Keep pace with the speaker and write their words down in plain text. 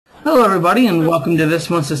Hello everybody, and welcome to this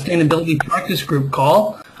month's Sustainability Practice Group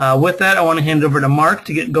call. With that, I want to hand it over to Mark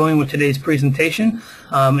to get going with today's presentation,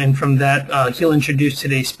 and from that he'll introduce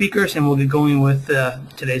today's speakers and we'll get going with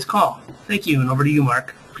today's call. Thank you, and over to you,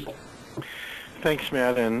 Mark. Thanks,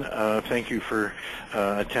 Matt, and thank you for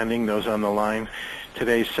attending, those on the line.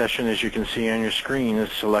 Today's session, as you can see on your screen,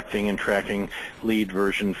 is selecting and tracking LEED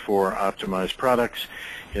version 4 optimized products.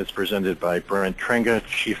 It's presented by Brent Trenga,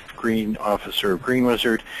 Chief Green Officer of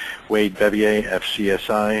GreenWizard, Wade Bevier,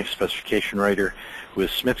 FCSI, Specification Writer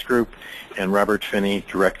with Smith Group, and Robert Phinney,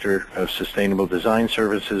 Director of Sustainable Design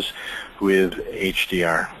Services with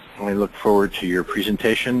HDR. I look forward to your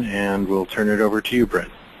presentation, and we'll turn it over to you, Brent.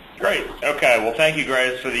 Great. Okay. Well, thank you,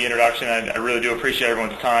 Grace, for the introduction. I really do appreciate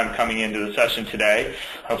everyone's time coming into the session today.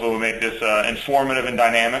 Hopefully we'll make this informative and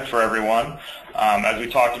dynamic for everyone. As we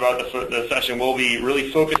talked about, the session will be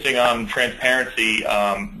really focusing on transparency,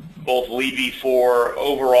 both LEED v4,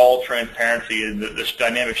 overall transparency, and this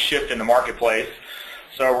dynamic shift in the marketplace.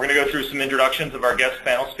 So we're going to go through some introductions of our guest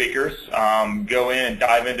panel speakers, go in and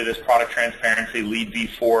dive into this product transparency LEED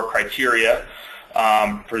v4 criteria,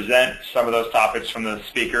 present some of those topics from the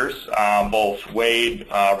speakers. Both Wade,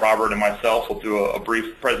 Robert, and myself will do a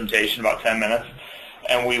brief presentation, about 10 minutes.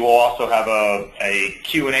 And we will also have a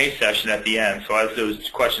Q&A session at the end. So as those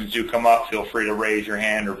questions do come up, feel free to raise your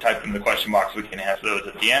hand or type them in the question box. We can answer those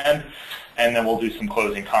at the end. And then we'll do some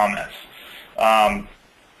closing comments.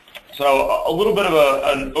 So a little bit of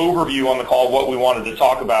an overview on the call. What we wanted to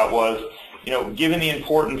talk about was, given the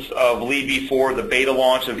importance of LEED v4, the beta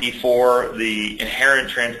launch of v4, the inherent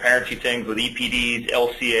transparency things with EPDs,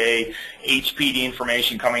 LCA, HPD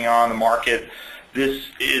information coming on the market, this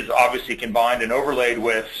is obviously combined and overlaid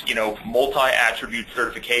with, multi-attribute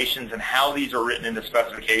certifications and how these are written into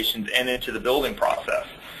specifications and into the building process.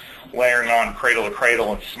 Layering on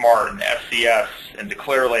Cradle-to-Cradle and SMART and FCS and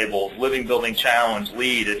declare labels, Living Building Challenge,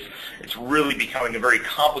 LEED. It's really becoming a very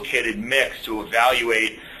complicated mix to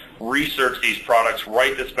evaluate, research these products,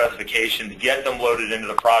 write the specifications, get them loaded into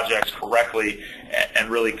the projects correctly, and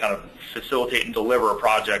really kind of facilitate and deliver a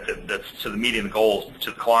project that's to the meeting the goals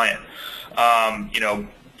to the client.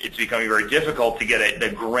 It's becoming very difficult to get the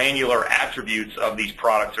granular attributes of these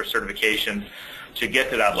products or certifications to get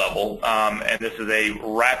to that level, and this is a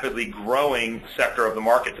rapidly growing sector of the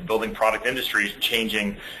market. The building product industry has changed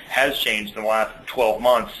in the last 12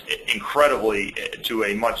 months incredibly to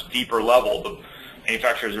a much deeper level. The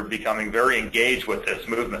manufacturers are becoming very engaged with this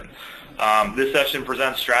movement. This session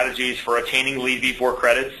presents strategies for attaining LEED v4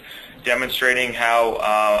 credits, demonstrating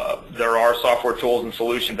how there are software tools and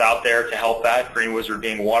solutions out there to help that, GreenWizard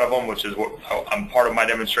being one of them, which is what part of my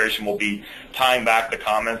demonstration will be tying back the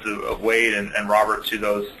comments of Wade and Robert to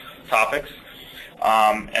those topics.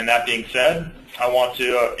 And that being said, I want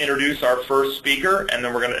to introduce our first speaker, and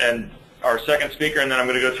then our second speaker, and then I'm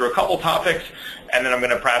going to go through a couple topics, and then I'm going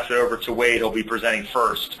to pass it over to Wade. He'll be presenting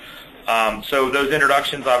first. So those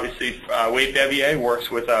introductions, obviously, Wade Bevier works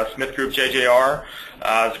with SmithGroupJJR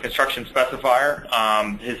as a construction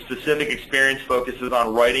specifier. His specific experience focuses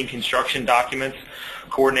on writing construction documents,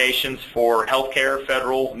 coordinations for healthcare,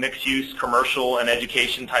 federal, mixed-use, commercial, and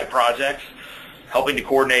education type projects, helping to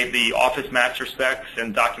coordinate the office master specs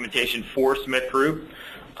and documentation for Smith Group,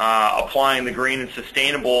 applying the green and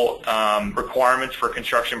sustainable requirements for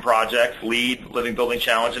construction projects, LEED, Living Building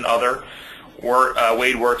Challenge, and other.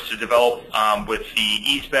 Wade works to develop with the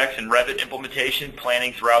e-specs and Revit implementation,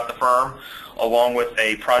 planning throughout the firm, along with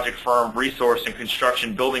a project firm resource and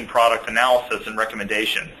construction building product analysis and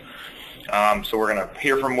recommendation. So we're going to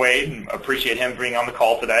hear from Wade and appreciate him being on the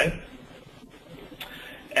call today.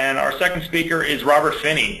 And our second speaker is Robert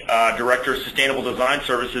Phinney, Director of Sustainable Design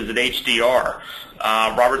Services at HDR.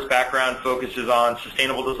 Robert's background focuses on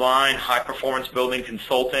sustainable design, high-performance building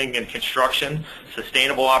consulting and construction,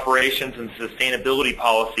 sustainable operations, and sustainability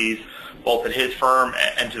policies, both at his firm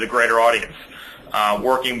and to the greater audience.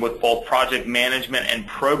 Working with both project management and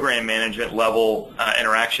program management level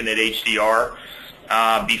interaction at HDR.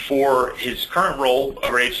 Before his current role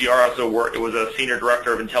over at HDR, also was a Senior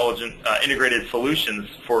Director of Intelligent Integrated Solutions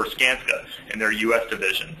for Skanska in their U.S.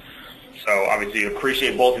 division. So obviously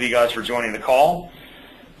appreciate both of you guys for joining the call.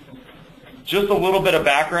 Just a little bit of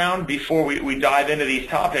background before we dive into these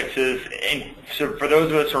topics is, so for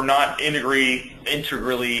those of us who are not integrally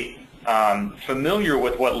familiar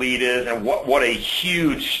with what LEED is and what a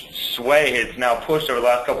huge sway it's now pushed over the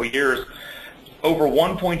last couple of years, over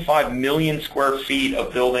 1.5 million square feet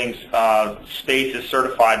of buildings space is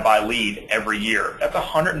certified by LEED every year. That's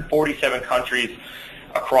 147 countries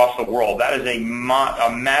across the world. That is a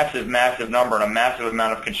massive, massive number and a massive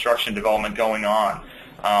amount of construction development going on.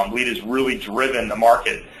 LEED has really driven the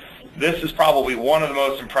market. This is probably one of the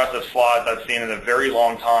most impressive slides I've seen in a very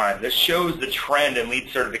long time. This shows the trend in LEED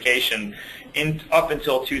certification up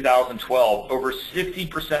until 2012. Over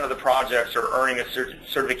 60% of the projects are earning a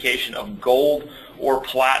certification of gold or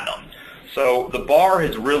platinum. So the bar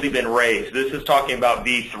has really been raised. This is talking about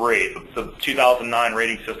V3, the 2009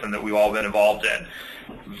 rating system that we've all been involved in.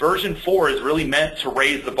 Version 4 is really meant to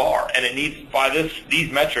raise the bar, and it needs, by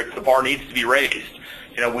these metrics, the bar needs to be raised.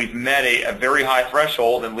 You know, we've met a very high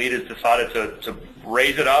threshold, and LEED has decided to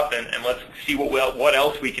raise it up, and let's see what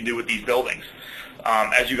else we can do with these buildings.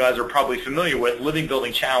 As you guys are probably familiar with, Living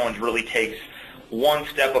Building Challenge really takes one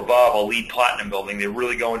step above a LEED Platinum building. They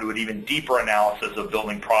really go into an even deeper analysis of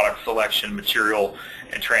building product selection, material,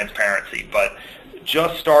 and transparency. But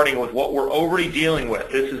just starting with what we're already dealing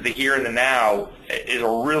with, this is the here and the now, is a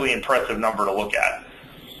really impressive number to look at.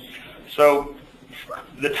 So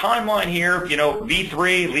the timeline here, you know,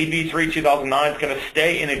 V3, LEED V3 2009 is going to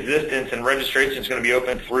stay in existence, and registration is going to be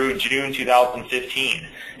open through June 2015.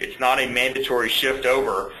 It's not a mandatory shift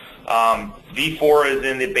over. V4 is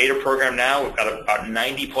in the beta program now. We've got about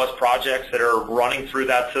 90+ projects that are running through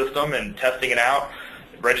that system and testing it out.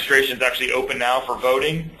 Registration is actually open now for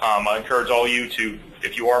voting. I encourage all you to,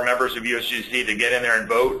 if you are members of USGC, to get in there and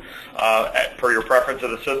vote per your preference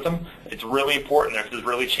of the system. It's really important. This is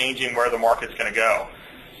really changing where the market's going to go.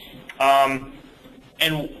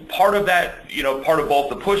 And part of that, you know, part of both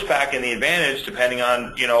the pushback and the advantage, depending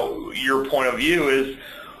on, you know, your point of view, is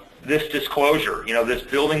this disclosure, you know, this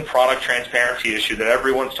building product transparency issue that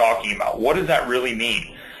everyone's talking about. What does that really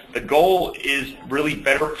mean? The goal is really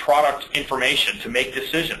better product information to make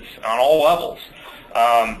decisions on all levels.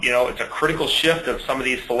 You know, it's a critical shift of some of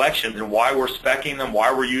these selections and why we're speccing them,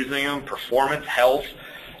 why we're using them, performance, health,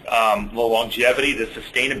 the longevity, the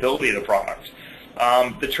sustainability of the product.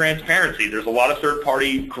 The transparency. There's a lot of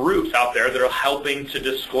third-party groups out there that are helping to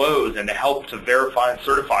disclose and to help to verify and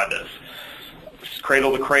certify this.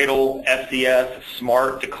 Cradle-to-Cradle, FCS,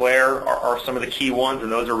 SMART, Declare are some of the key ones,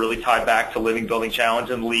 and those are really tied back to Living Building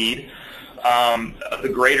Challenge and LEED.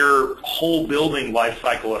 The greater whole building life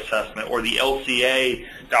cycle assessment, or the LCA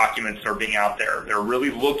documents that are being out there. They're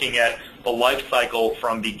really looking at the life cycle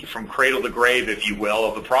from cradle to grave, if you will,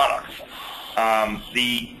 of the products.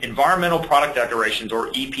 The environmental product declarations,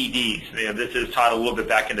 or EPDs. You know, this is tied a little bit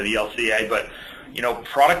back into the LCA, but you know,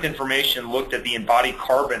 product information looked at the embodied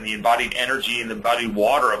carbon, the embodied energy, and the embodied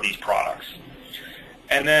water of these products.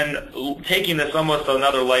 And then taking this almost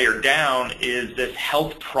another layer down is this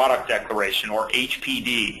health product declaration, or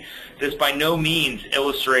HPD. This by no means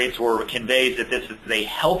illustrates or conveys that this is a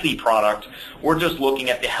healthy product. We're just looking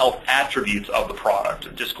at the health attributes of the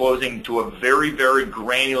product, disclosing to a very, very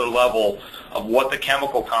granular level of what the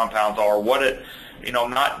chemical compounds are, what it, you know,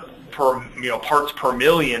 not per, you know, parts per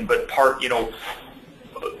million, but part, you know,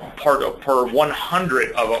 part per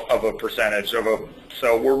 100 of a percentage of a.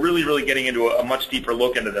 So we're really getting into a much deeper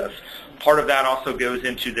look into this. Part of that also goes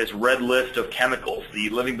into this red list of chemicals. The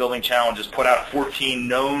Living Building Challenge has put out 14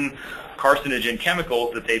 known carcinogen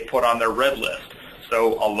chemicals that they've put on their red list.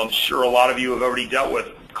 So I'm sure a lot of you have already dealt with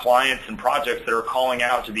clients and projects that are calling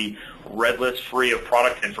out to be red list free of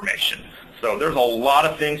product information. So there's a lot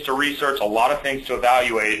of things to research, a lot of things to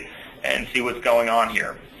evaluate, and see what's going on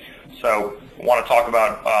here. So I want to talk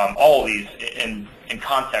about all of these in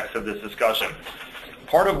context of this discussion.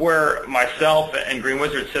 Part of where myself and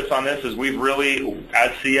GreenWizard sits on this is we've really,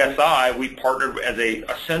 as CSI, we've partnered as a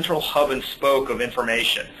central hub and spoke of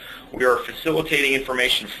information. We are facilitating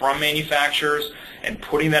information from manufacturers and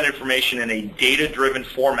putting that information in a data-driven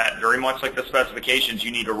format, very much like the specifications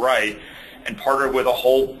you need to write, and partnered with a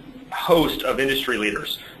whole host of industry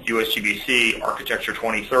leaders, USGBC, Architecture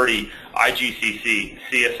 2030, IGCC,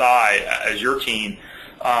 CSI as your team,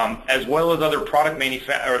 as well as other product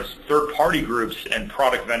manufacturers, third-party groups and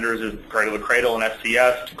product vendors as Cradle-to-Cradle and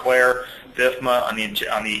FCS, Declare, BIFMA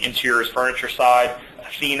on the interiors furniture side,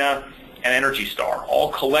 Athena, and Energy Star,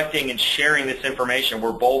 all collecting and sharing this information.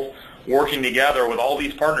 We're both working together with all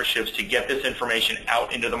these partnerships to get this information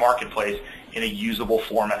out into the marketplace in a usable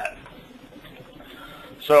format.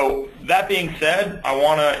 So that being said, I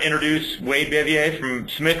want to introduce Wade Bevier from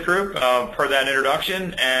Smith Group per that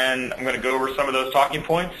introduction, and I'm going to go over some of those talking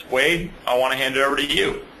points. Wade, I want to hand it over to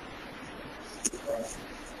you.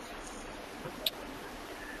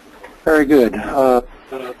 Very good.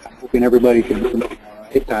 Hoping everybody can hear me all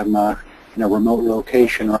right. I'm in a remote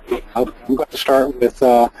location. I'm going to start with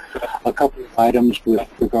a couple of items with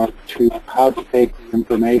regard to how to take the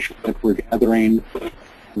information that we're gathering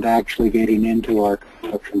and actually getting into our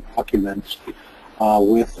construction documents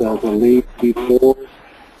with the LEED V4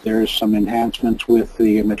 There's some enhancements with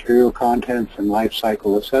the material contents and life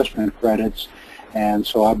cycle assessment credits, and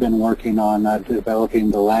so I've been working on developing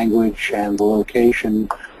the language and the location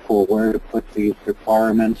for where to put these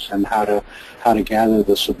requirements and how to gather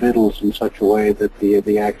the submittals in such a way that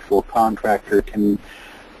the actual contractor can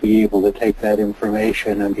be able to take that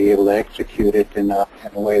information and be able to execute it in a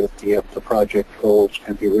way that the project goals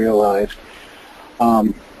can be realized.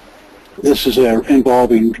 This is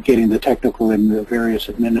involving getting the technical and the various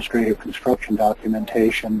administrative construction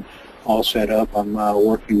documentation all set up. I'm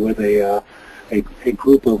working with a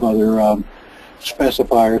group of other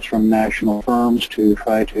specifiers from national firms to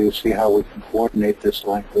try to see how we can coordinate this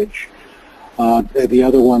language. The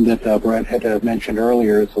other one that Brent had mentioned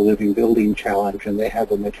earlier is the Living Building Challenge, and they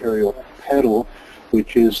have a material pedal,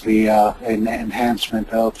 which is the an enhancement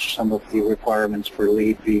of some of the requirements for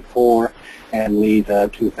LEED v4 and LEED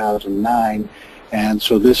 2009. And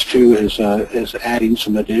so this too is adding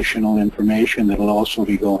some additional information that will also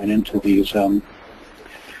be going into these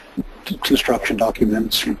construction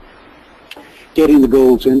documents. Getting the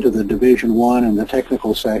goals into the Division 1 and the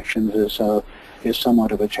technical sections is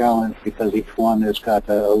somewhat of a challenge because each one has got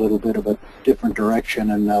a little bit of a different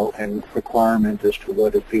direction and requirement as to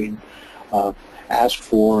what is being asked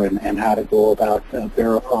for and how to go about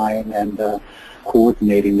verifying and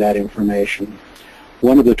coordinating that information.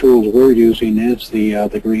 One of the tools we're using is the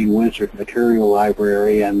GreenWizard material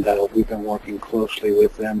library, and we've been working closely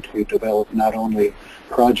with them to develop not only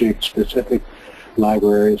project-specific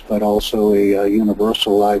libraries, but also a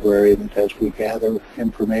universal library that as we gather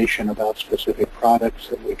information about specific products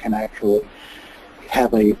that we can actually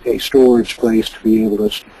have a storage place to be able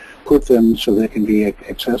to put them so they can be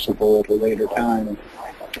accessible at a later time.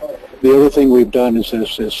 The other thing we've done is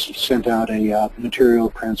sent out a material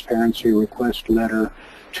transparency request letter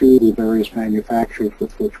to the various manufacturers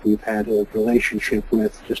with which we've had a relationship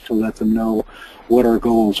with, just to let them know what our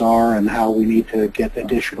goals are and how we need to get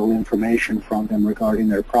additional information from them regarding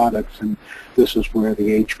their products. And this is where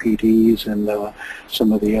the HPDs and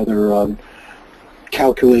some of the other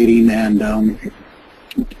calculating and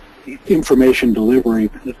information delivery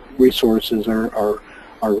resources are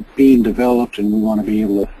being developed, and we want to be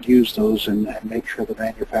able to use those and make sure the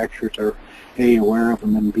manufacturers are A, aware of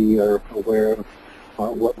them, and B, are aware of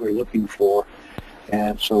what we're looking for.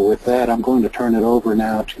 And so with that, I'm going to turn it over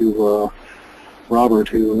now to Robert,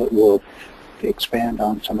 who will expand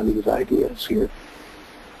on some of these ideas here.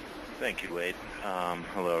 Thank you, Wade.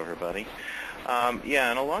 Hello, everybody.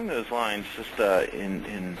 Yeah, and along those lines, just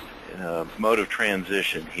in a mode of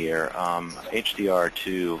transition here,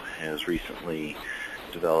 HDR2 has recently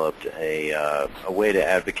developed a way to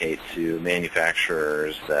advocate to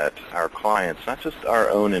manufacturers that our clients, not just our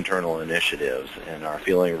own internal initiatives and our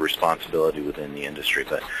feeling of responsibility within the industry,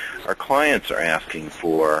 but our clients are asking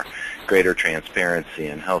for greater transparency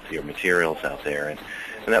and healthier materials out there. And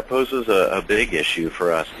that poses a big issue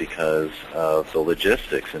for us because of the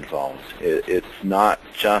logistics involved. It's not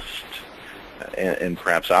just, and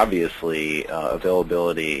perhaps obviously,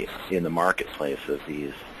 availability in the marketplace of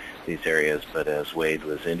these areas, but as Wade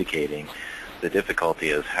was indicating, the difficulty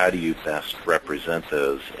is how do you best represent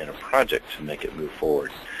those in a project to make it move forward.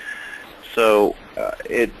 So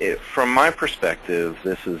from my perspective,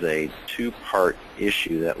 this is a two-part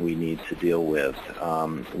issue that we need to deal with.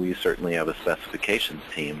 We certainly have a specifications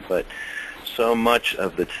team, but so much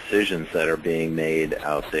of the decisions that are being made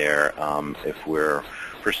out there, if we're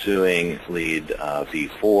pursuing LEED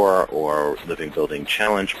v4 or Living Building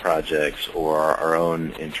Challenge projects or our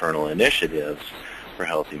own internal initiatives for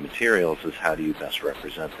healthy materials, is how do you best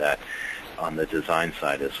represent that on the design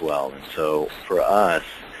side as well. And so for us,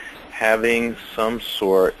 having some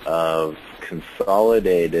sort of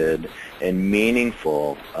consolidated and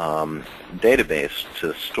meaningful database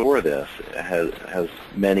to store this has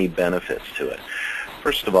many benefits to it.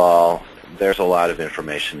 First of all, there's a lot of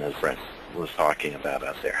information, as Brent was talking about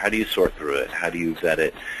out there. How do you sort through it? How do you vet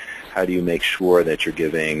it? How do you make sure that you're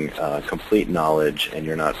giving complete knowledge and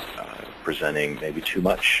you're not presenting maybe too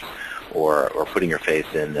much or putting your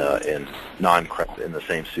faith in in the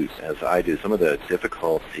same suit as I do? Some of the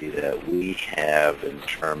difficulty that we have in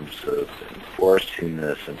terms of enforcing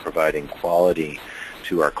this and providing quality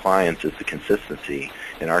to our clients is the consistency,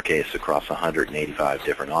 in our case, across 185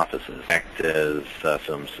 different offices. In fact, is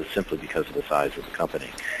simply because of the size of the company.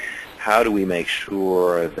 How do we make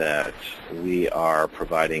sure that we are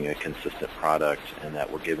providing a consistent product and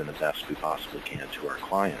that we're giving the best we possibly can to our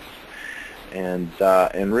clients? And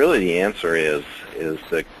really the answer is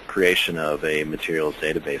the creation of a materials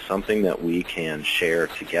database, something that we can share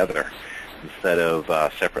together instead of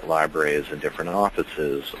separate libraries in different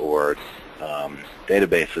offices or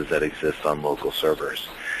databases that exist on local servers,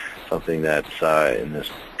 something that's, in this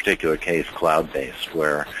particular case, cloud-based,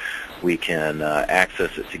 where we can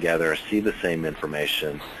access it together, see the same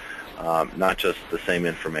information, not just the same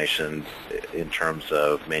information in terms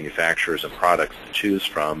of manufacturers and products to choose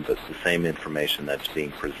from, but the same information that's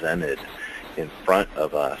being presented in front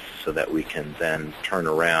of us so that we can then turn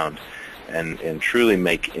around and truly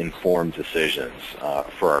make informed decisions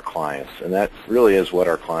for our clients. And that really is what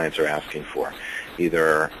our clients are asking for,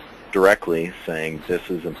 either directly saying this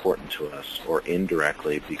is important to us, or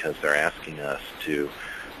indirectly because they're asking us to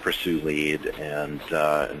pursue LEED, and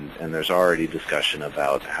there's already discussion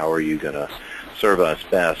about how are you going to serve us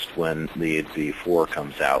best when LEED v4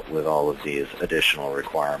 comes out with all of these additional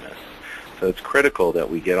requirements. So it's critical that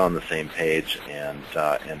we get on the same page and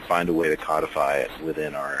find a way to codify it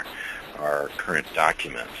within our current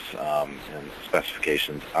documents, and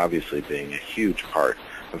specifications obviously being a huge part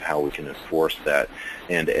of how we can enforce that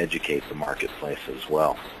and educate the marketplace as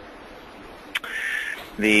well.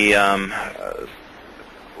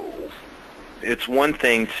 It's one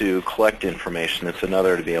thing to collect information, it's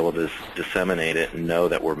another to be able to disseminate it and know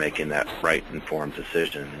that we're making that right informed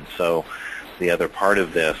decision. And so the other part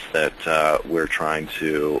of this that we're trying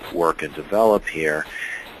to work and develop here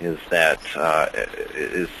is that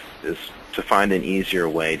is to find an easier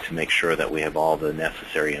way to make sure that we have all the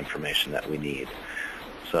necessary information that we need.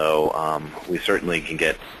 So we certainly can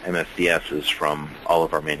get MSDSs from all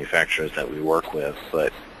of our manufacturers that we work with,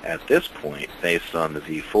 but at this point, based on the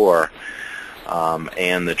V4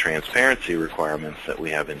 and the transparency requirements that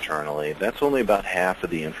we have internally, that's only about half of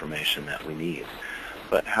the information that we need.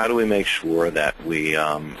 But how do we make sure that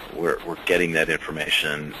we're getting that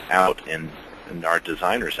information out, and our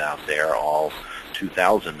designers out there, all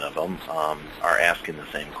 2,000 of them, are asking the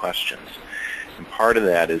same questions? And part of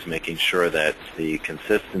that is making sure that the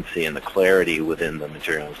consistency and the clarity within the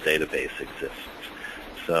materials database exists.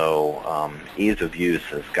 So ease of use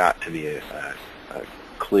has got to be a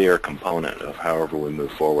clear component of however we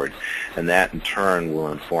move forward, and that in turn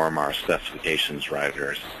will inform our specifications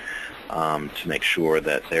writers to make sure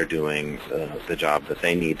that they're doing the job that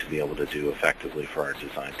they need to be able to do effectively for our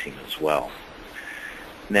design team as well.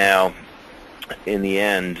 Now, in the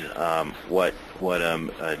end, what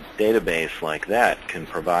a database like that can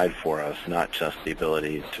provide for us, not just the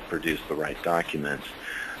ability to produce the right documents,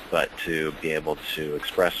 but to be able to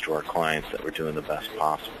express to our clients that we're doing the best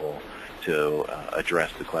possible to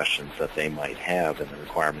address the questions that they might have and the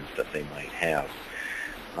requirements that they might have.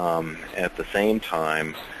 At the same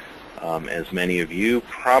time, as many of you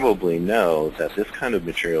probably know, that this kind of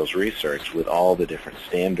materials research, with all the different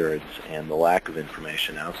standards and the lack of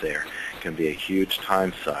information out there, can be a huge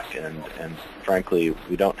time suck, and frankly,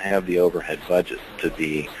 we don't have the overhead budget to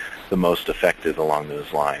be the most effective along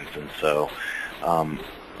those lines. And so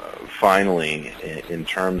finally, in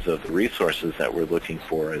terms of the resources that we're looking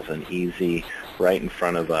for, is an easy, right in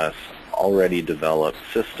front of us, already developed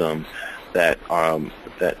system that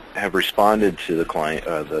have responded to the client,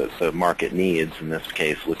 the market needs. In this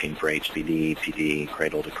case, looking for HPD, EPD,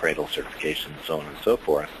 Cradle-to-Cradle certification, so on and so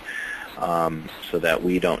forth, so that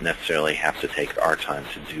we don't necessarily have to take our time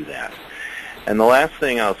to do that. And the last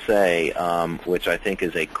thing I'll say, which I think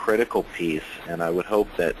is a critical piece, and I would hope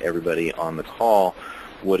that everybody on the call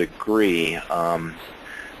would agree,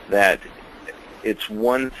 that it's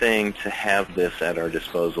one thing to have this at our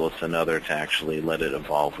disposal, it's another to actually let it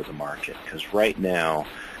evolve with the market. Because right now,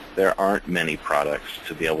 there aren't many products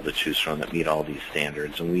to be able to choose from that meet all these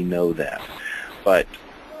standards, and we know that. But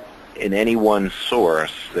in any one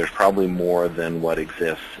source, there's probably more than what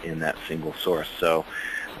exists in that single source. So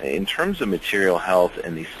in terms of material health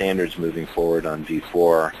and these standards moving forward on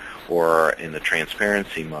V4 or in the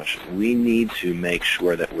transparency motion, we need to make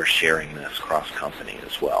sure that we're sharing this cross-company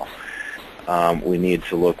as well. We need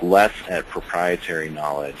to look less at proprietary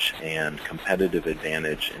knowledge and competitive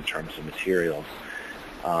advantage in terms of materials,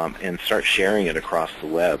 and start sharing it across the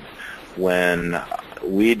web. When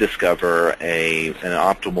we discover an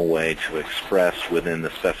optimal way to express within the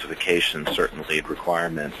specification certain LEED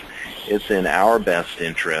requirements, it's in our best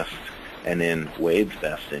interest and in Wade's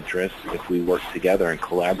best interest if we work together and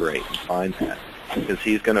collaborate and find that. Because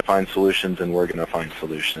he's going to find solutions and we're going to find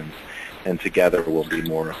solutions, and together we'll be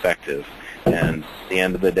more effective. And at the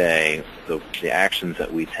end of the day, the actions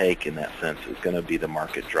that we take in that sense is going to be the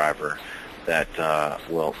market driver that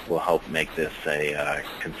will help make this a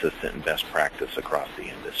consistent and best practice across the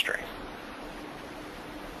industry.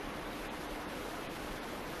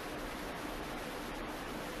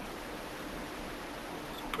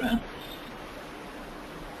 Brent?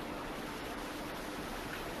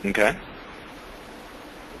 Okay.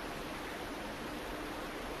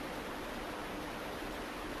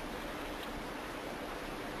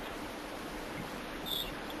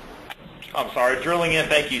 I'm sorry, drilling in.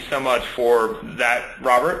 Thank you so much for that,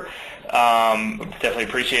 Robert. Definitely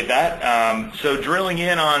appreciate that. So drilling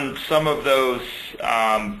in on some of those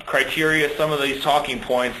criteria, some of these talking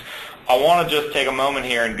points, I want to just take a moment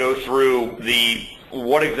here and go through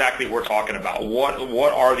what exactly we're talking about. What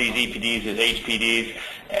are these EPDs, these HPDs,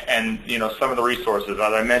 and some of the resources.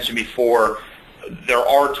 As I mentioned before, there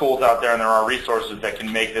are tools out there and there are resources that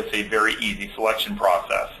can make this a very easy selection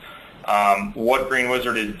process. What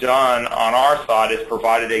GreenWizard has done on our side is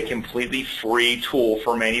provided a completely free tool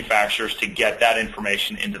for manufacturers to get that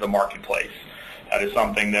information into the marketplace. That is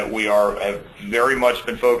something that we have very much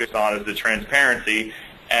been focused on, is the transparency.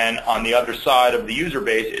 And on the other side of the user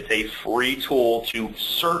base, it's a free tool to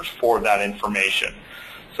search for that information.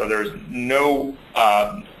 So there's no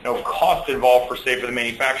cost involved for the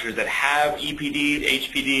manufacturers that have EPDs,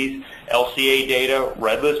 HPDs, LCA data,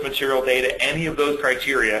 red list material data, any of those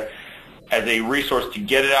criteria, as a resource to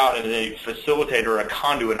get it out as a facilitator, a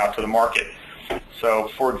conduit out to the market. So,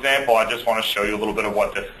 for example, I just want to show you a little bit of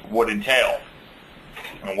what this would entail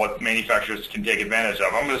and what manufacturers can take advantage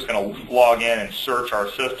of. I'm just going to log in and search our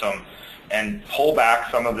system and pull back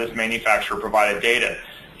some of this manufacturer-provided data.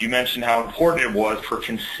 You mentioned how important it was for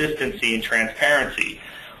consistency and transparency.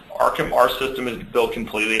 Our system is built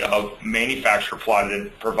completely of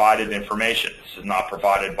manufacturer-provided information. This is not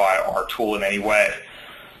provided by our tool in any way.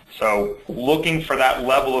 So looking for that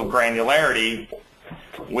level of granularity,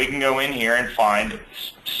 we can go in here and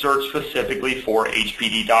search specifically for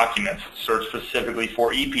HPD documents, search specifically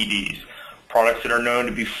for EPDs, products that are known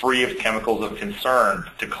to be free of chemicals of concern,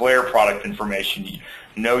 declare product information,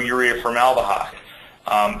 no urea formaldehyde.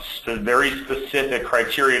 Very specific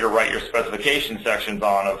criteria to write your specification sections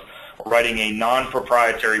on, of writing a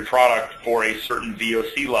non-proprietary product for a certain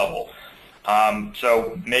VOC level.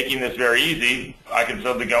 So making this very easy, I can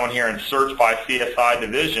simply go in here and search by CSI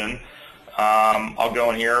division. I'll go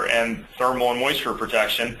in here and thermal and moisture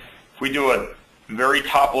protection. If we do a very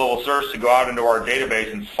top level search to go out into our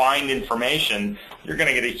database and find information, you're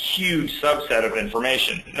going to get a huge subset of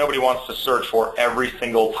information. Nobody wants to search for every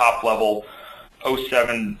single top level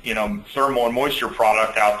 07 thermal and moisture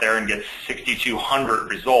product out there and get 6,200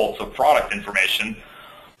 results of product information.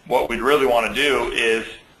 What we'd really want to do is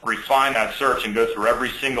refine that search and go through every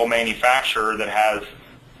single manufacturer that has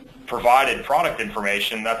provided product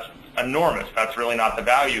information. That's enormous. That's really not the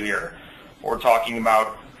value here. We're talking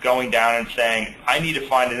about going down and saying, I need to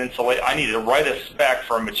find I need to write a spec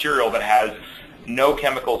for a material that has no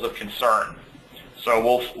chemicals of concern. So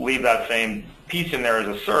we'll leave that same piece in there as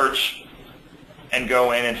a search and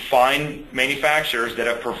go in and find manufacturers that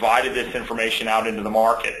have provided this information out into the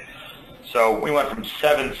market. So we went from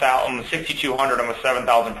 6,200 on the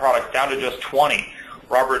 7,000 products down to just 20.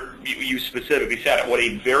 Robert, you specifically said it. What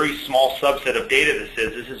a very small subset of data this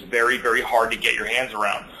is. This is very, very hard to get your hands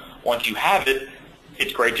around. Once you have it,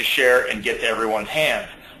 it's great to share and get to everyone's hands.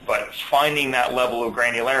 But finding that level of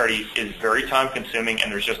granularity is very time consuming,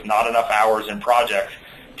 and there's just not enough hours in projects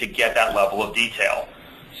to get that level of detail.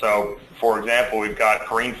 So, for example, we've got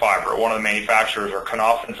Green Fiber, one of the manufacturers, or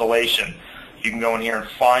Knauf Insulation. You can go in here and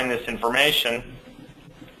find this information,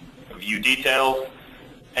 view details,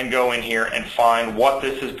 and go in here and find what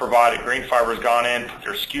this has provided. Green Fiber's gone in, put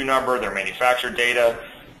their SKU number, their manufacturer data,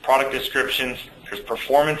 product descriptions. There's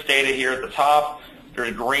performance data here at the top.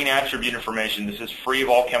 There's green attribute information. This is free of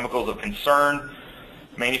all chemicals of concern.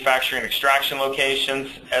 Manufacturing extraction locations,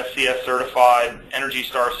 SCS certified, Energy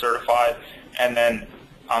Star certified, and then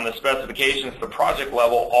on the specifications, the project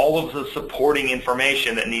level, all of the supporting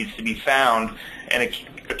information that needs to be found and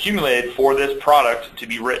accumulated for this product to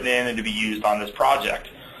be written in and to be used on this project.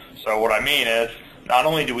 So what I mean is, not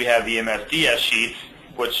only do we have the MSDS sheets,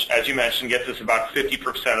 which, as you mentioned, gets us about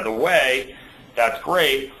 50% of the way. That's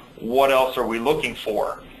great. What else are we looking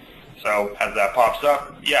for? So as that pops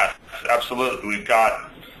up, yes, absolutely. We've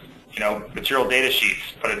got material data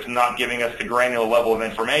sheets, but it's not giving us the granular level of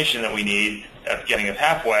information that we need. That's getting us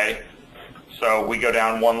halfway. So we go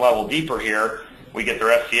down one level deeper here. We get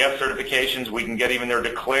their FCS certifications. We can get even their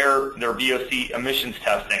VOC emissions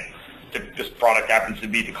testing. This product happens to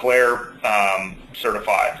be Declare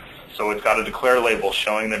certified. So it's got a Declare label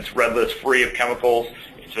showing that it's red list free of chemicals.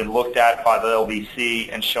 It's been looked at by the LBC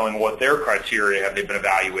and showing what their criteria have they been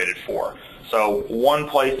evaluated for. So one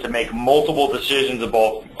place to make multiple decisions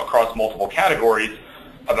across multiple categories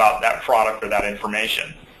about that product or that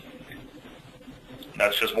information.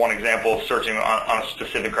 That's just one example of searching on a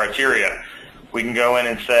specific criteria. We can go in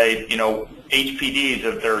and say, HPDs,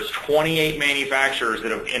 if there's 28 manufacturers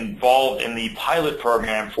that are involved in the pilot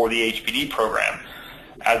program for the HPD program.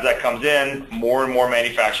 As that comes in, more and more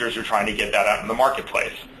manufacturers are trying to get that out in the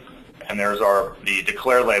marketplace. and there's the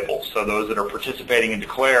declare label. So those that are participating in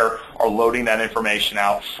declare are loading that information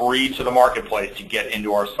out free to the marketplace to get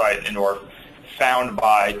into our site, into our found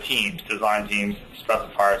by teams, design teams,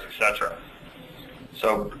 specifiers, etc.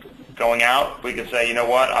 So going out, we could say, you know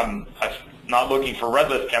what, I'm not looking for red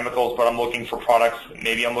list chemicals, but I'm looking for products,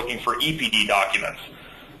 maybe I'm looking for EPD documents.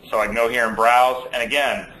 So I can go here and browse, and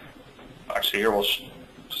again, actually here we'll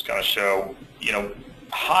just going to show, you know,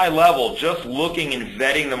 high level, just looking and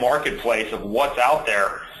vetting the marketplace of what's out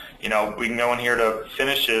there. You know, we can go in here to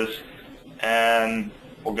finishes, and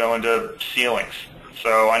we'll go into ceilings.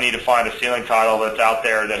 So I need to find a ceiling tile that's out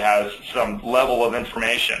there that has some level of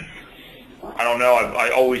information. I don't know, I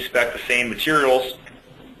always spec the same materials.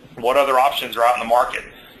 What other options are out in the market?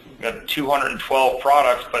 We've got 212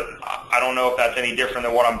 products, but I don't know if that's any different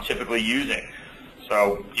than what I'm typically using.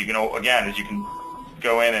 So you can, again, as you can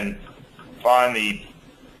go in and find the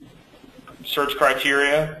search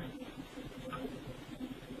criteria,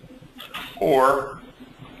 or,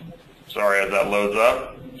 sorry, as that loads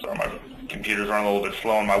up, sorry, my computer's running a little bit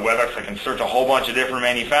slow on my WebEx, I can search a whole bunch of different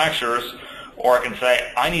manufacturers, or I can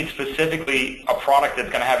say, I need specifically a product that's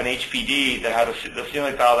going to have an HPD, that has the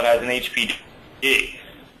ceiling tile that has an HPD.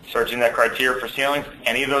 Searching that criteria for ceilings,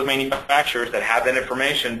 any of those manufacturers that have that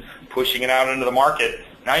information, pushing it out into the market,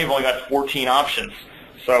 now you've only got 14 options.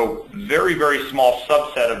 So very, very small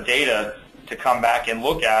subset of data to come back and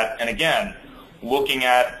look at. And again, looking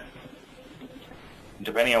at,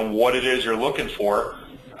 depending on what it is you're looking for,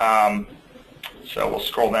 so we'll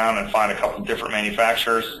scroll down and find a couple different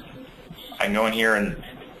manufacturers. I can go in here and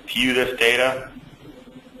view this data.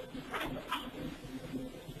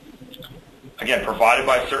 Again, provided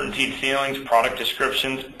by CertainTeed ceilings, product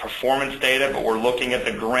descriptions, performance data, but we're looking at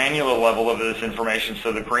the granular level of this information,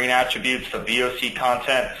 so the green attributes, the VOC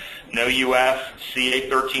content, no US, CA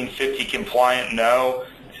 1350 compliant, no.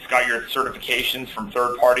 It's got your certifications from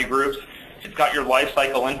third-party groups. It's got your life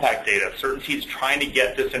cycle impact data. CertainTeed's trying to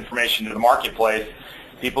get this information to the marketplace.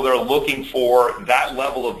 People that are looking for that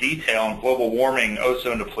level of detail on global warming,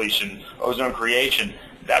 ozone depletion, ozone creation,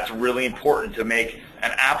 that's really important to make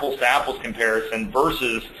an apples-to-apples comparison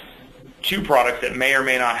versus two products that may or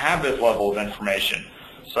may not have this level of information.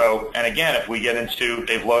 So, and again, if we get into,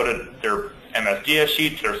 they've loaded their MSDS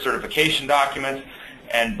sheets, their certification documents,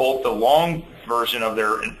 and both the long version of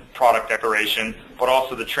their product declaration, but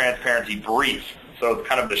also the transparency brief. So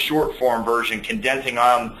kind of the short form version condensing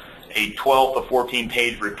on a 12 to 14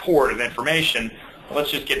 page report of information. Let's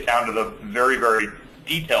just get down to the very, very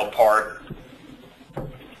detailed part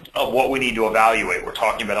of what we need to evaluate. We're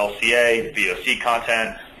talking about LCA, VOC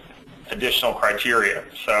content, additional criteria.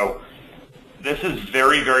 So this is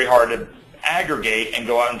very, very hard to aggregate and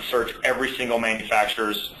go out and search every single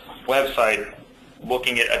manufacturer's website,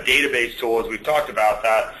 looking at a database tool, as we've talked about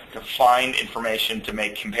that, to find information, to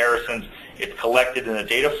make comparisons. It's collected in a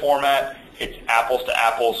data format. It's apples to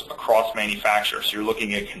apples across manufacturers. So you're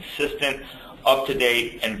looking at consistent,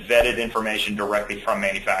 up-to-date, and vetted information directly from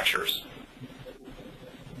manufacturers.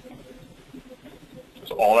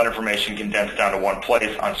 So all that information condensed down to one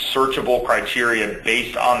place on searchable criteria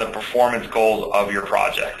based on the performance goals of your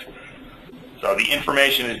project. So the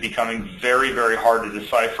information is becoming very, very hard to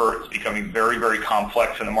decipher. It's becoming very, very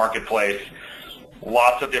complex in the marketplace.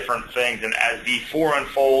 Lots of different things, and as V4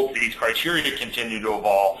 unfolds, these criteria continue to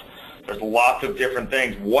evolve. There's lots of different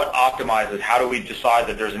things. What optimizes? How do we decide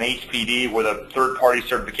that there's an HPD where the third-party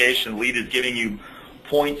certification LEED is giving you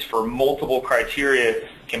points for multiple criteria,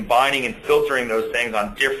 combining and filtering those things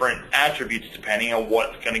on different attributes depending on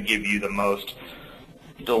what's going to give you the most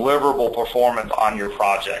deliverable performance on your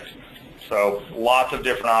project. So lots of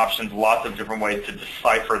different options, lots of different ways to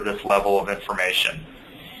decipher this level of information.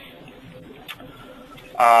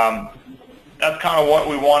 That's kind of what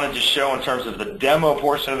we wanted to show in terms of the demo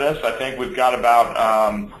portion of this. I think we've got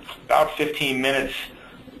about 15 minutes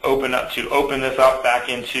to open this up back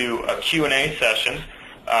into a Q&A session.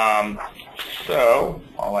 So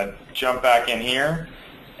I'll jump back in here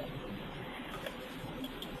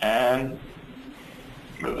and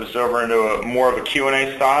move this over into more of a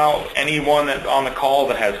Q&A style. Anyone that's on the call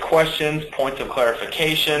that has questions, points of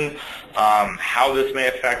clarification, how this may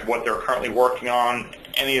affect what they're currently working on,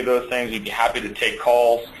 any of those things, we'd be happy to take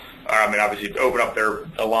calls. I mean, obviously, open up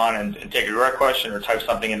the line and take a direct question or type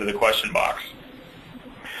something into the question box.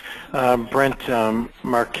 Brent,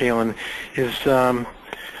 Mark Kalin,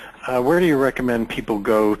 where do you recommend people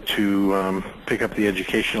go to pick up the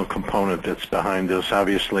educational component that's behind this?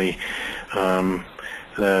 Obviously,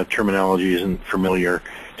 the terminology isn't familiar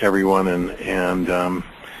to everyone, and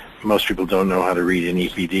most people don't know how to read an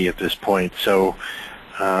EPD at this point. So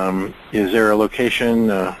is there a location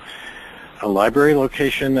a library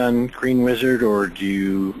location on GreenWizard, or do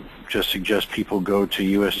you just suggest people go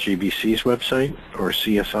to USGBC's website or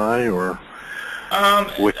CSI or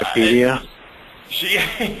Wikipedia?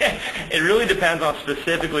 It really depends on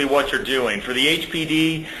specifically what you're doing. For the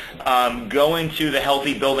HPD, going to the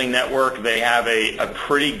Healthy Building Network, they have a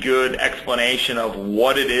pretty good explanation of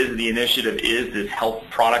what it is the initiative is, this health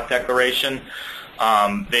product declaration.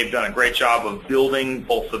 They've done a great job of building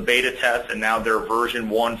both the beta test and now their version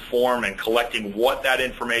 1 form and collecting what that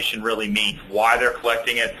information really means, why they're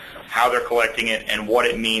collecting it, how they're collecting it, and what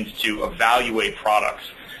it means to evaluate products.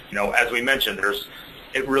 You know, as we mentioned,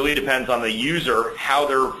 it really depends on the user,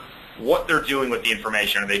 what they're doing with the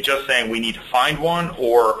information. Are they just saying we need to find one,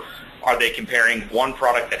 or are they comparing one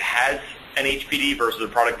product that has an HPD versus a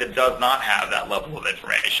product that does not have that level of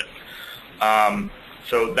information?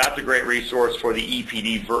 So that's a great resource for the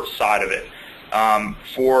EPD side of it.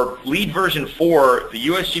 For LEED version 4, the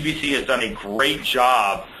USGBC has done a great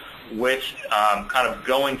job with kind of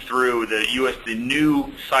going through the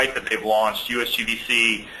new site that they've launched,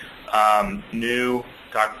 USGBC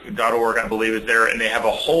new.org, I believe, is there, and they have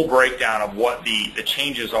a whole breakdown of what the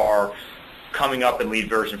changes are coming up in LEED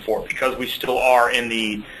version 4. Because we still are in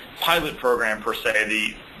the pilot program per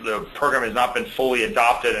se, the program has not been fully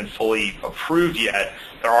adopted and fully approved yet.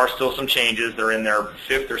 There are still some changes. They're in their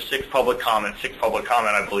 5th or 6th public comment,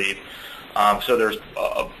 I believe. So there's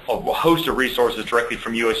a host of resources directly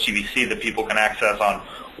from USGBC that people can access on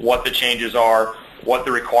what the changes are, what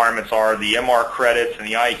the requirements are. The MR credits and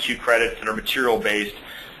the IEQ credits that are material-based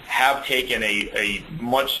have taken a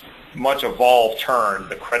much evolved turn.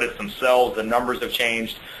 The credits themselves, the numbers have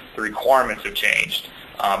changed, the requirements have changed.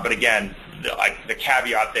 But again, the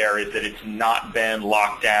caveat there is that it's not been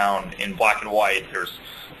locked down in black and white. There's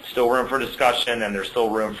still room for discussion, and there's still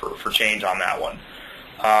room for change on that one.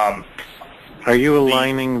 Are you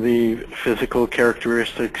aligning the physical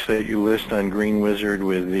characteristics that you list on GreenWizard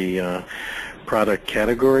with the product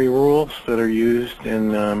category rules that are used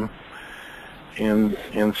in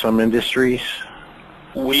some industries?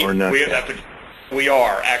 We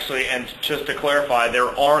are actually, and just to clarify,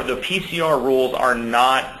 the PCR rules are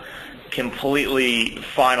not completely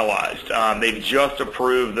finalized. They've just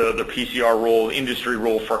approved the PCR rule, industry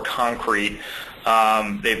rule for concrete.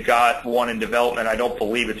 They've got one in development. I don't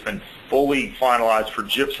believe it's been fully finalized for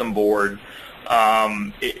gypsum board.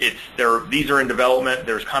 These are in development.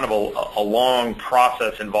 There's kind of a long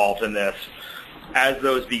process involved in this. As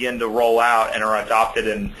those begin to roll out and are adopted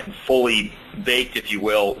and fully baked, if you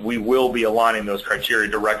will, we will be aligning those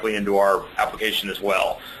criteria directly into our application as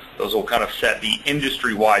well. Those will kind of set the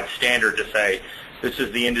industry-wide standard to say, this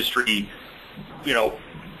is the industry,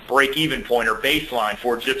 break-even point or baseline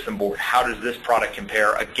for gypsum board. How does this product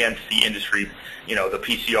compare against the industry, the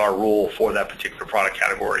PCR rule for that particular product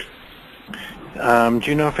category? Do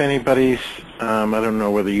you know if anybody's, I don't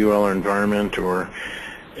know whether UL or Environment, or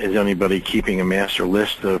is anybody keeping a master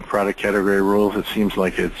list of product category rules? It seems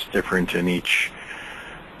like it's different in each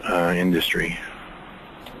industry.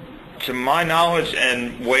 To my knowledge,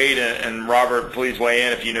 and Wade and Robert, please weigh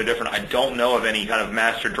in if you know different, I don't know of any kind of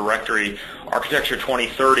master directory. Architecture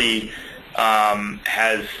 2030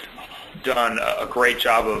 has done a great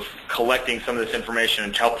job of collecting some of this information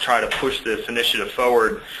and help try to push this initiative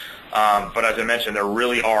forward. But as I mentioned, there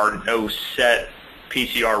really are no set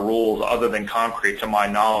PCR rules other than concrete, to my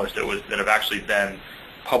knowledge, that have actually been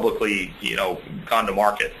publicly, gone to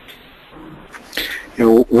market.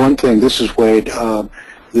 One thing, this is Wade.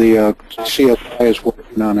 The CSI is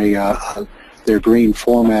working on their green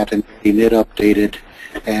format and getting it updated,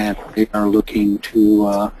 and they are looking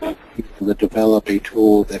to develop a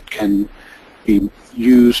tool that can be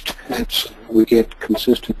used so we get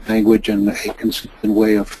consistent language and a consistent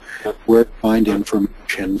way of where to find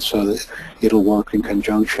information, so that it'll work in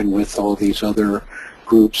conjunction with all these other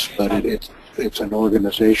groups. But it's an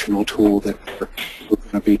organizational tool that we're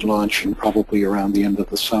going to be launching probably around the end of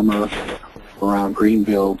the summer, around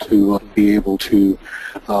Greenville, to be able to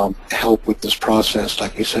help with this process.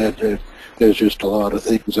 Like you said, there's just a lot of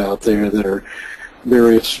things out there that are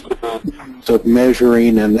various of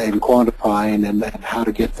measuring and quantifying, and how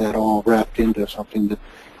to get that all wrapped into something that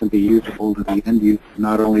can be usable to the end user,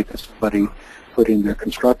 not only to somebody putting their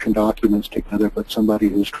construction documents together, but somebody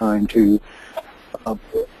who's trying to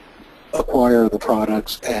acquire the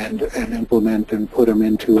products and implement and put them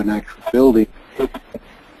into an actual building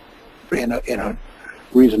in a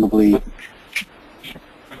reasonably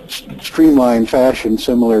streamlined fashion,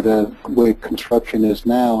 similar to the way construction is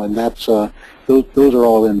now. And that's those are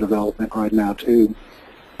all in development right now too.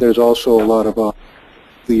 There's also a lot of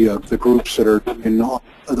the groups that are doing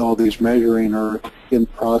all these measuring are in the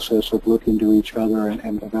process of looking to each other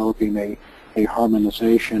and developing a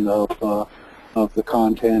harmonization of the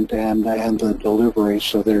content and the delivery.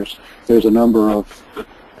 So there's a number of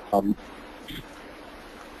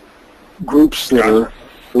groups that are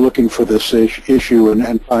looking for this issue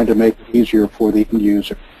and trying to make it easier for the end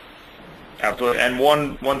user. Absolutely. And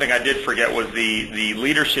one thing I did forget was the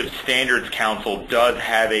Leadership Standards Council does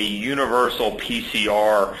have a universal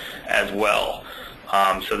PCR as well.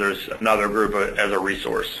 So there's another group as a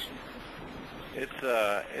resource.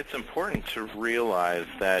 It's important to realize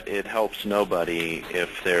that it helps nobody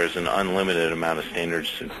if there's an unlimited amount of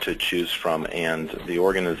standards to choose from, and the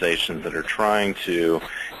organizations that are trying to,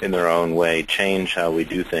 in their own way, change how we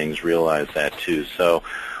do things realize that too. So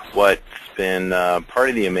what's been part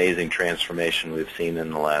of the amazing transformation we've seen in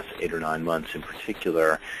the last 8 or 9 months in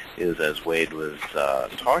particular is, as Wade was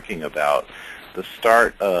talking about, the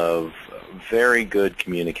start of very good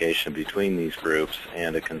communication between these groups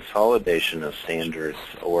and a consolidation of standards,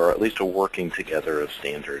 or at least a working together of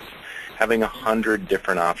standards. Having 100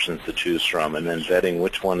 different options to choose from and then vetting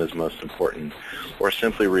which one is most important, or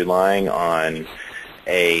simply relying on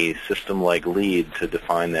a system like LEED to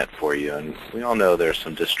define that for you. And we all know there's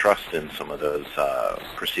some distrust in some of those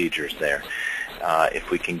procedures there.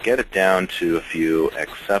 If we can get it down to a few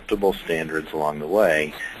acceptable standards along the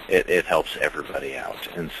way, it helps everybody out.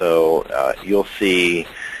 And so you'll see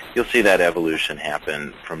that evolution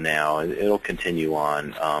happen from now. It'll continue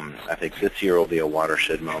on. I think this year will be a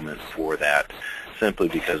watershed moment for that, simply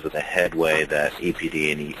because of the headway that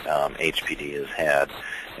EPD and HPD has had,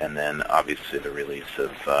 and then obviously the release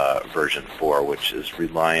of version 4, which is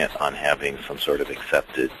reliant on having some sort of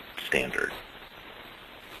accepted standard.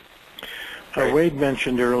 Wade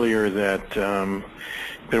mentioned earlier that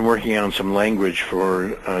been working on some language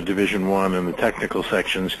for Division 1 and the technical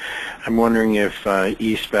sections. I'm wondering if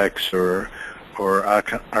eSpecs or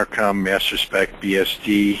ARCOM Master Spec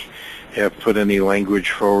BSD have put any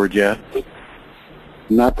language forward yet?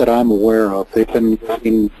 Not that I'm aware of. They've been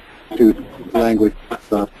looking to language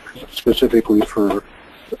specifically for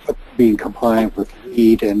being compliant with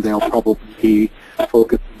LEED, and they'll probably be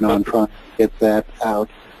focusing on trying to get that out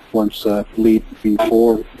once LEED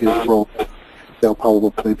V4 is rolled out. There'll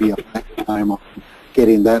probably be a time on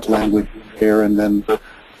getting that language there, and then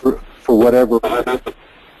for whatever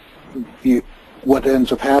what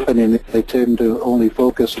ends up happening, they tend to only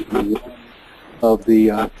focus on one of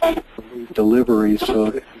the deliveries, so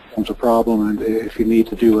it becomes a problem. And if you need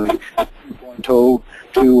to do a 2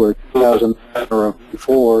 or 2000 or a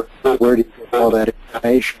V4, where do you get all that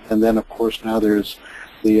information? And then, of course, now there's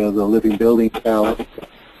the living building challenge.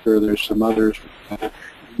 There's some others,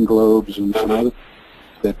 globes and some other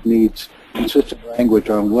that needs consistent language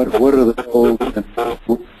on what are the goals, and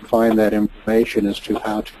we can find that information as to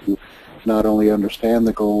how to not only understand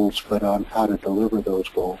the goals but on how to deliver those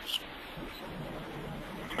goals.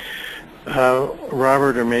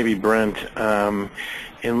 Robert, or maybe Brent,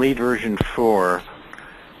 in LEED version 4,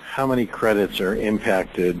 how many credits are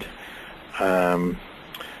impacted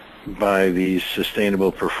by these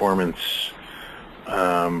sustainable performance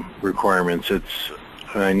requirements?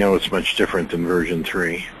 I know it's much different than version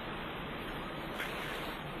 3.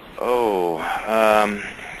 Oh,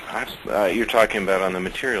 you're talking about on the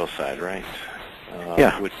material side, right?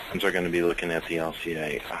 Yeah. Which ones are going to be looking at the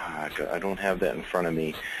LCA? I don't have that in front of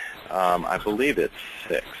me. I believe it's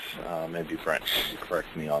 6. Maybe Brent can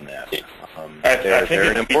correct me on that. I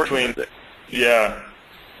think it's between, yeah.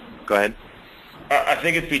 Go ahead. I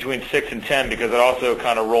think it's between 6 and 10, because it also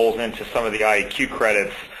kind of rolls into some of the IEQ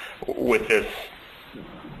credits with this.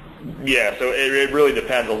 Yeah, so it really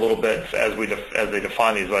depends a little bit as they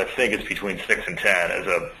define these, but I think it's between 6 and 10 as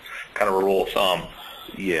a kind of a rule of thumb.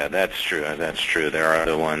 Yeah, that's true. That's true. There are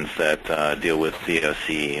the ones that deal with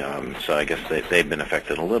DOC, so I guess they've been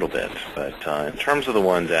affected a little bit. But in terms of the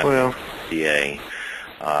ones after DA,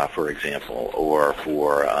 for example, or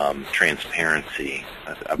for transparency,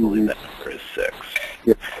 I believe that number is 6.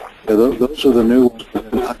 Yeah, those are the new ones.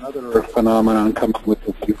 Another phenomenon coming with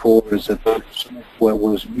the V4 is that what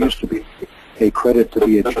was used to be a credit to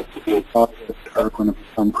be achieved are going to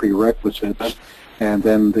become prerequisites, and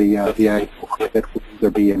then the actual credit will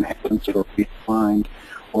either be enhanced or refined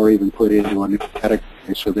or even put into a new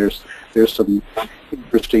category. So there's some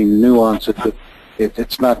interesting nuances.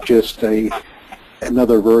 It's not just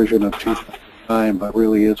another version of 2009, but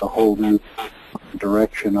really is a whole new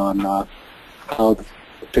direction on how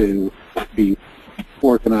to be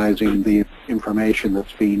organizing the information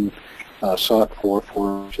that's being sought for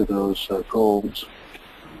to those goals.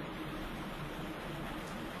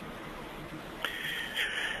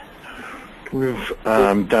 We've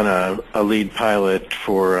done a LEED pilot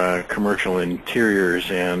for commercial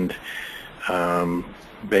interiors, and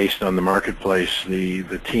based on the marketplace, the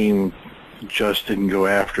team just didn't go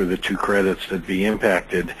after the 2 credits that'd be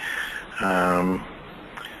impacted. So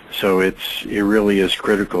it really is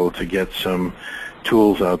critical to get some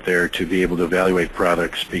tools out there to be able to evaluate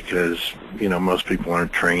products, because most people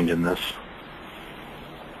aren't trained in this.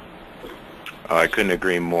 Oh, I couldn't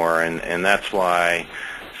agree more, and that's why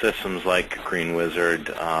systems like GreenWizard,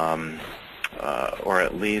 or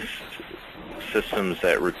at least systems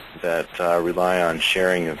that rely on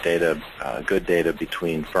sharing of data, good data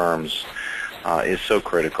between firms, is so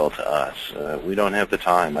critical to us. We don't have the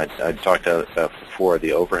time. I talked about before,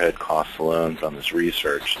 the overhead costs alone from this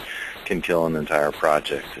research can kill an entire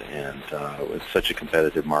project, and with such a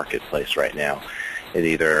competitive marketplace right now, it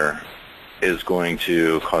either is going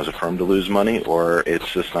to cause a firm to lose money, or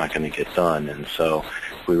it's just not going to get done. And so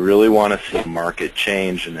if we really want to see a market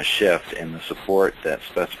change and a shift in the support that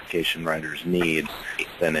specification writers need,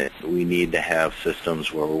 then we need to have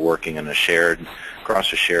systems where we're working on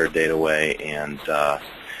across a shared data way, and have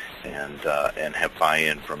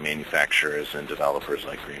buy-in from manufacturers and developers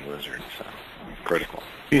like GreenWizard. So critical.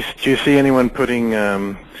 Do you see anyone putting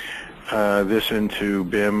this into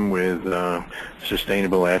BIM with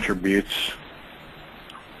sustainable attributes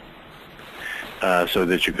so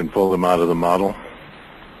that you can pull them out of the model?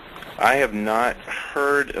 I have not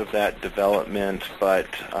heard of that development, but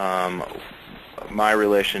my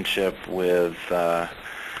relationship with those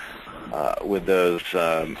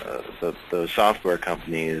software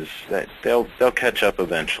companies, that they'll catch up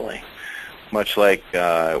eventually. Much like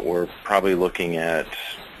we're probably looking at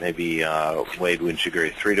maybe, Wade, wouldn't you agree,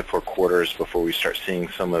 3 to 4 quarters before we start seeing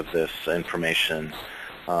some of this information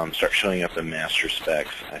start showing up in master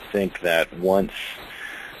specs. I think that once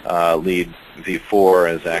LEED v4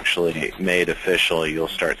 is actually made official, you'll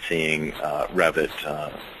start seeing Revit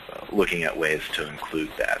looking at ways to include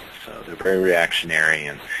that. So they're very reactionary,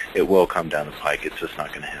 and it will come down the pike. It's just not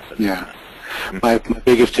going to happen. Yeah. My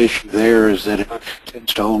biggest issue there is that it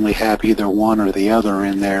tends to only have either one or the other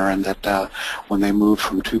in there, and that when they moved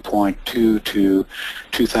from 2.2 to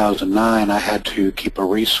 2009, I had to keep a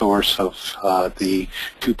resource of the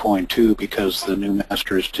 2.2 because the new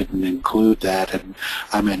masters didn't include that, and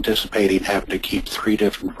I'm anticipating having to keep 3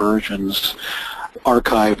 different versions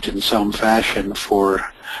archived in some fashion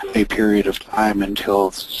for a period of time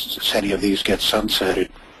until any of these get sunsetted.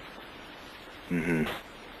 Mm-hmm.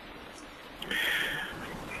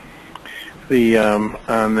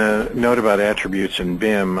 On the note about attributes in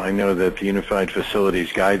BIM, I know that the Unified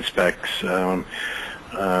Facilities Guide Specs,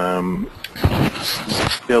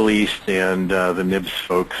 Bill East and the NIBS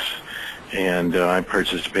folks, and I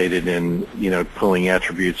participated in, pulling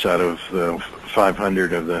attributes out of the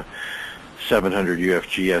 500 of the 700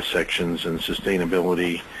 UFGS sections, and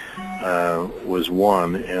sustainability was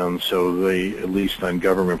one. And so they, at least on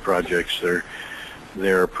government projects,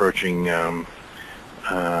 they're approaching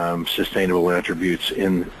sustainable attributes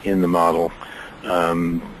in the model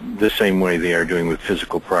the same way they are doing with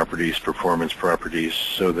physical properties, performance properties,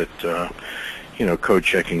 so that code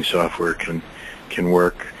checking software can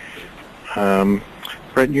work.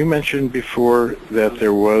 Brent, you mentioned before that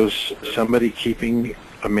there was somebody keeping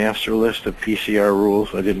a master list of PCR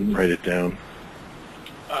rules. I didn't write it down.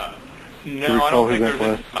 No, I don't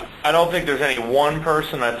think there's any one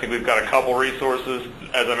person. I think we've got a couple resources.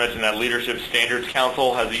 As I mentioned, that Leadership Standards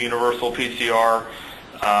Council has a universal PCR.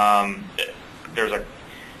 There's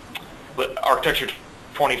Architecture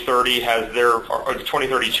 2030 has their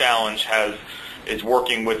 2030 Challenge is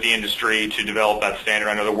working with the industry to develop that standard.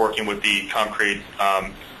 I know they're working with the Concrete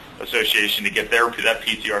Association to get that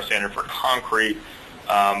PCR standard for concrete.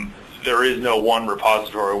 There is no one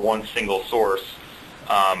repository, one single source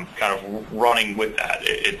kind of running with that.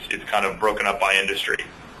 It's kind of broken up by industry.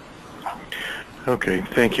 Okay,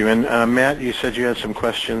 thank you. And Matt, you said you had some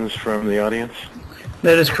questions from the audience?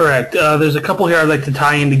 That is correct. There's a couple here I'd like to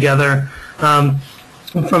tie in together. From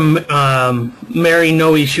Mary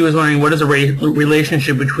Noe, she was wondering what is the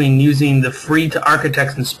relationship between using the free to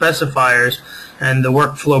architects and specifiers and the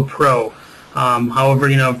Workflow Pro. However,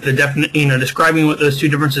 describing what those two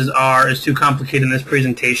differences are is too complicated in this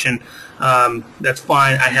presentation. That's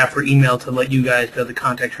fine. I have her email to let you guys be able to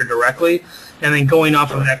contact her directly. And then going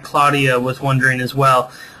off of that, Claudia was wondering as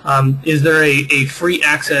well, is there a free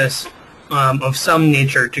access of some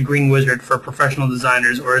nature to GreenWizard for professional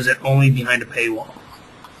designers, or is it only behind a paywall?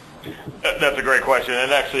 That's a great question.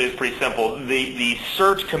 It actually is pretty simple. The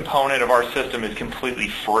search component of our system is completely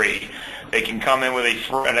free. They can come in with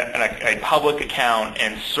a public account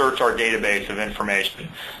and search our database of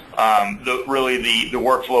information. Really the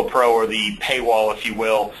Workflow Pro, or the paywall, if you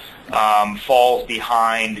will, falls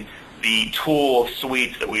behind the tool of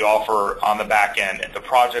suites that we offer on the back end. At the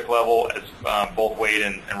project level, as both Wade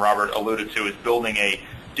and Robert alluded to, is building a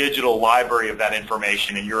digital library of that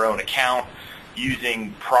information in your own account,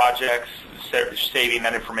 using projects, saving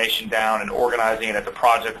that information down and organizing it at the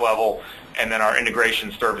project level, and then our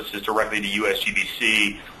integration services directly to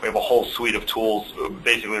USGBC. We have a whole suite of tools,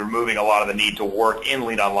 basically removing a lot of the need to work in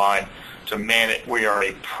LEED Online to manage. We are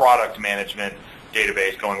a product management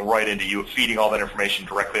database going right into you, feeding all that information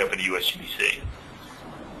directly up into USGBC.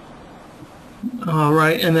 All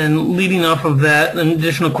right, and then leading off of that, an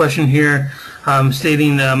additional question here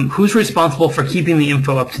stating who's responsible for keeping the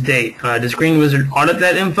info up to date? Does GreenWizard audit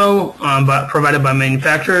that info provided by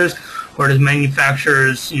manufacturers, or does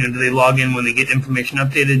manufacturers, do they log in when they get information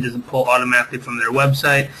updated? Does it pull automatically from their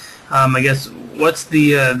website? I guess what's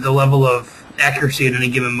the level of accuracy at any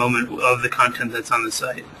given moment of the content that's on the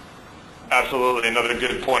site? Absolutely. Another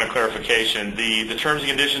good point of clarification. The terms and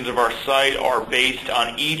conditions of our site are based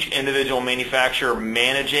on each individual manufacturer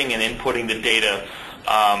managing and inputting the data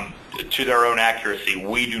to their own accuracy.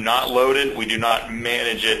 We do not load it. We do not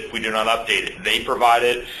manage it. We do not update it. They provide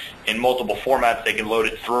it in multiple formats. They can load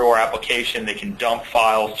it through our application. They can dump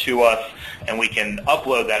files to us, and we can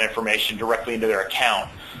upload that information directly into their account.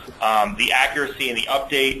 The accuracy and the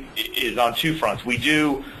update is on two fronts. We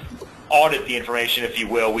do audit the information, if you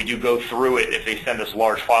will. We do go through it. If they send us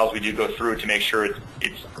large files, we do go through it to make sure it's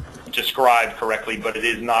described correctly, but it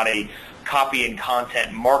is not a copy and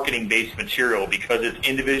content marketing-based material. Because it's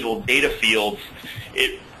individual data fields,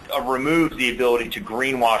 it removes the ability to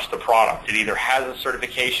greenwash the product. It either has a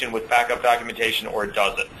certification with backup documentation or it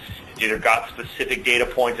doesn't. It's either got specific data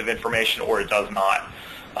points of information or it does not.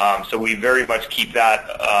 So we very much keep that.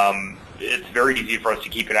 It's very easy for us to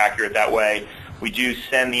keep it accurate that way. We do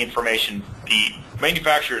send the information. The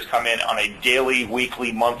manufacturers come in on a daily,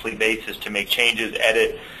 weekly, monthly basis to make changes,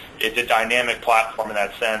 edit. It's a dynamic platform in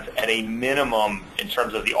that sense. At a minimum, in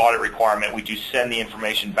terms of the audit requirement, we do send the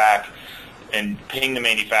information back and ping the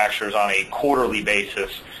manufacturers on a quarterly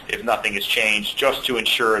basis if nothing has changed, just to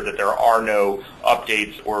ensure that there are no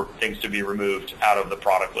updates or things to be removed out of the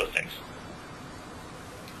product listings.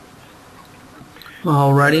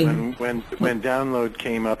 Alrighty. When download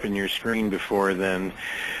came up in your screen before, then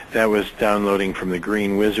that was downloading from the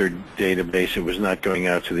GreenWizard database. It was not going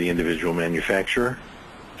out to the individual manufacturer?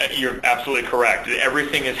 You're absolutely correct.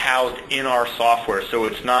 Everything is housed in our software, so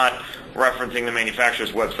it's not referencing the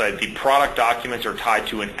manufacturer's website. The product documents are tied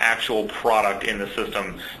to an actual product in the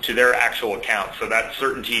system, to their actual account. So that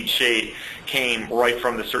certainty shade came right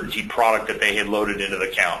from the certainty product that they had loaded into the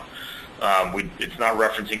account. It's not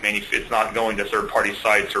referencing it's not going to third-party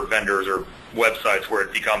sites or vendors or websites where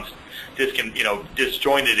it becomes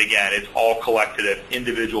disjointed again. It's all collected at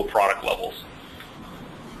individual product levels.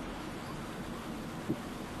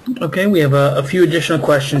 Okay, we have a few additional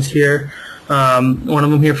questions here. One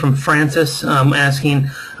of them here from Francis asking,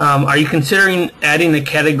 are you considering adding a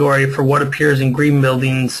category for what appears in green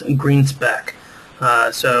buildings green spec?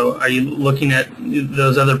 So are you looking at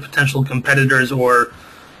those other potential competitors or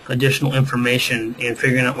additional information and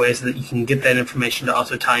figuring out ways that you can get that information to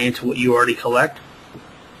also tie into what you already collect?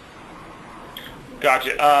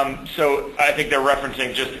 Gotcha. So I think they're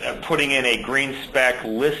referencing just putting in a green spec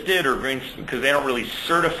listed, or green, because they don't really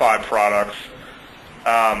certify products.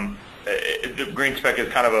 The green spec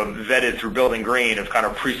is kind of vetted through Building Green of kind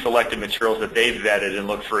of pre-selected materials that they've vetted and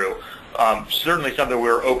looked through. Certainly something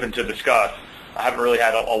we're open to discuss. I haven't really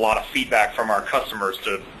had a lot of feedback from our customers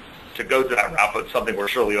to go to that route, but something we're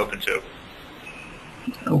surely open to.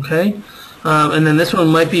 Okay. And then this one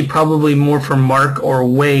might be probably more for Mark or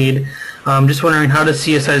Wade. Just wondering, how does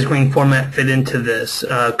CSI's green format fit into this?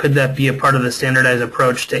 Could that be a part of the standardized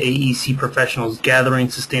approach to AEC professionals gathering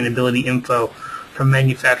sustainability info from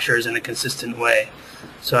manufacturers in a consistent way?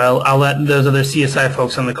 So I'll let those other CSI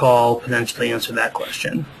folks on the call potentially answer that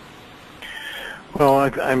question.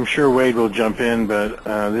 Well, I'm sure Wade will jump in, but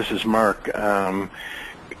this is Mark.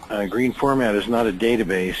 Green format is not a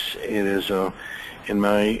database. It is in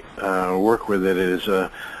my work with it, it is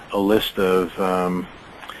a list of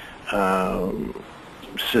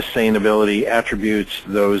sustainability attributes,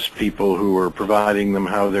 those people who are providing them,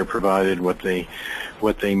 how they're provided, what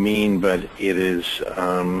they mean, but it is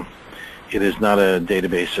not a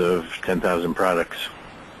database of 10,000 products.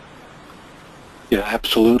 Yeah,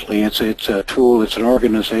 absolutely. It's a tool. It's an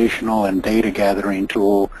organizational and data gathering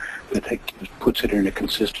tool that puts it in a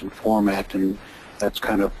consistent format, and that's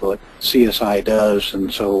kind of what CSI does.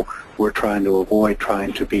 And so we're trying to avoid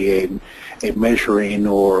trying to be a measuring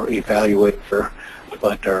or evaluator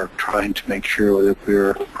but are trying to make sure that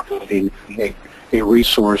we're providing a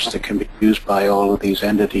resource that can be used by all of these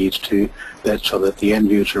entities so that the end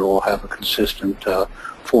user will have a consistent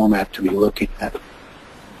format to be looking at.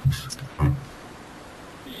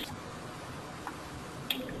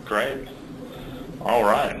 Great. All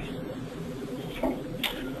right.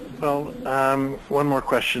 Well, one more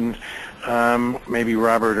question, maybe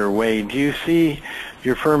Robert or Wade. Do you see,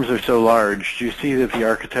 your firms are so large, do you see that the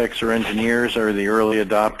architects or engineers are the early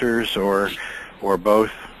adopters or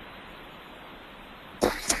both?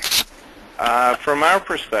 From our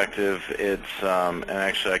perspective, it's, and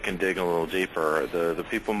actually I can dig a little deeper, the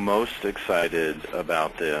people most excited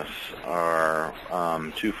about this are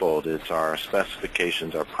twofold. It's our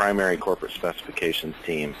specifications, our primary corporate specifications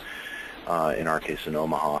team, in our case in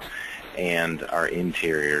Omaha, and our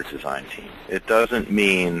interior design team. It doesn't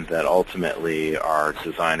mean that ultimately our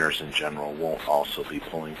designers in general won't also be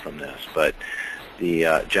pulling from this, but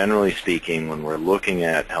generally speaking, when we're looking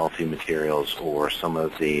at healthy materials or some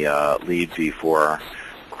of the LEED v4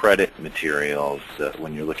 credit materials, that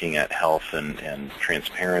when you're looking at health and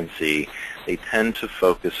transparency, they tend to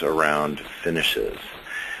focus around finishes.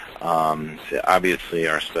 Obviously,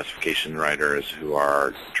 our specification writers who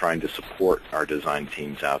are trying to support our design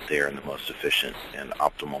teams out there in the most efficient and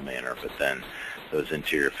optimal manner, but then those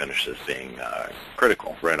interior finishes being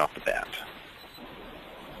critical right off the bat.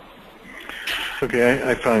 Okay,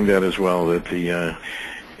 I find that as well, that the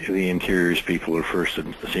interiors people are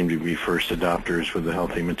seem to be first adopters with the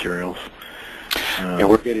healthy materials. Yeah,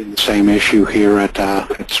 we're getting the same issue here at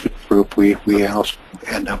Smith Group. We also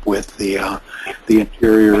end up with the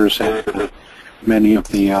interiors, and many of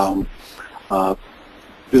the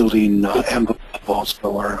building envelopes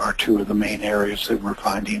also are two of the main areas that we're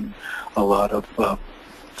finding a lot of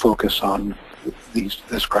focus on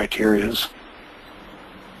this criteria.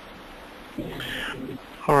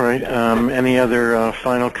 All right. Any other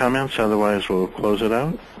final comments? Otherwise, we'll close it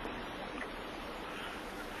out.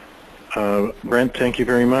 Brent, thank you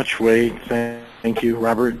very much. Wade, thank you.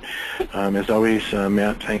 Robert, as always,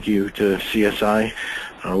 Matt, thank you to CSI.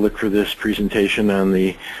 Look for this presentation on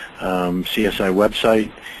the CSI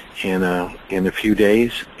website in a few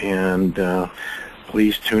days, and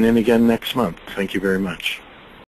please tune in again next month. Thank you very much.